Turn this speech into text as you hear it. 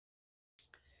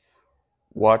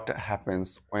What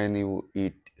happens when you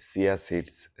eat chia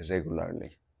seeds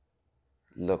regularly?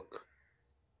 Look,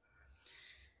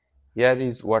 here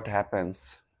is what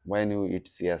happens when you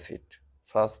eat chia seed.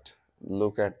 First,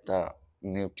 look at the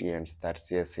nutrients that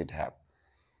chia seed have.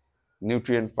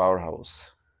 Nutrient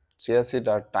powerhouse. Chia seeds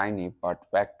are tiny but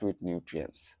packed with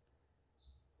nutrients.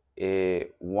 A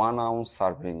 1 ounce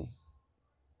serving,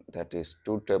 that is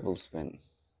 2 tablespoons,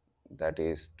 that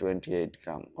is 28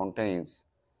 gram, contains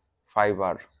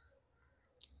fiber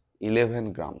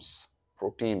 11 grams,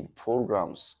 protein 4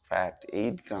 grams, fat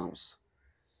 8 grams.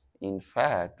 In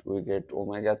fat, we get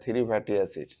omega 3 fatty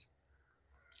acids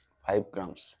 5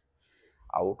 grams.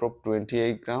 Out of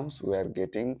 28 grams, we are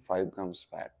getting 5 grams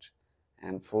fat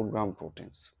and 4 gram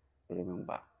proteins.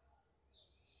 Remember,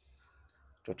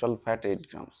 total fat 8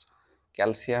 grams.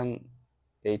 Calcium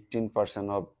 18%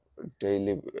 of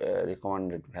daily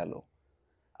recommended value.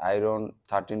 Iron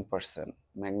 13%,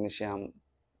 magnesium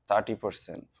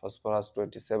 30%, phosphorus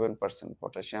 27%,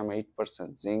 potassium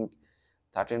 8%, zinc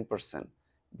 13%,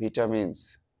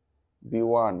 vitamins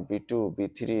B1, B2,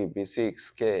 B3,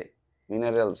 B6, K,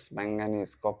 minerals,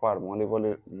 manganese, copper,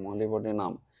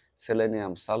 molybdenum,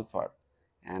 selenium, sulfur,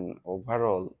 and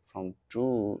overall from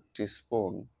 2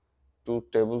 teaspoon, 2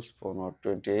 tablespoon or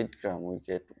 28 gram, we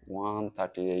get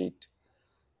 138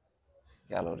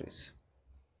 calories.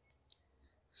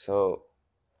 So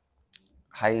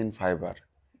high in fiber.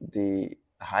 The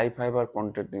high fiber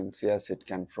content in chia seed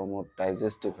can promote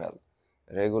digestive health,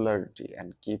 regularity,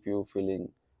 and keep you feeling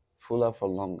fuller for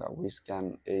longer, which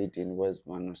can aid in waste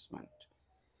management.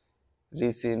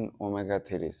 Rich in omega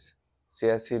 3s.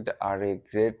 Chia seeds are a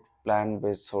great plant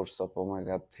based source of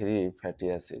omega 3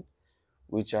 fatty acid,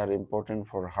 which are important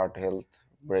for heart health,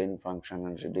 brain function,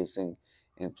 and reducing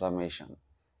inflammation.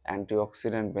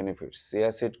 Antioxidant benefits.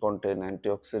 Chia seeds contain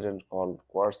antioxidants called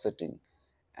quercetin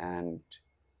and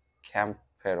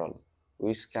camphorol,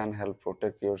 which can help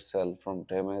protect your cell from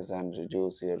damage and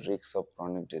reduce your risk of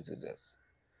chronic diseases.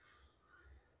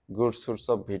 Good source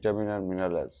of vitamin and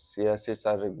minerals. Chia seeds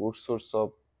are a good source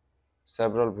of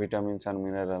several vitamins and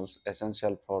minerals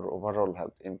essential for overall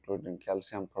health, including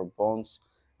calcium for bones,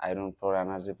 iron for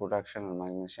energy production, and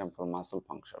magnesium for muscle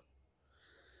function.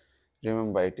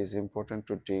 Remember, it is important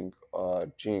to drink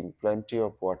plenty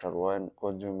of water when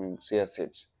consuming chia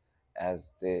seeds,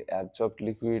 as they absorb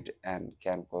liquid and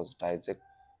can cause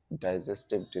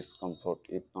digestive discomfort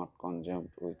if not consumed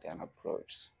with enough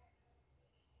fluids.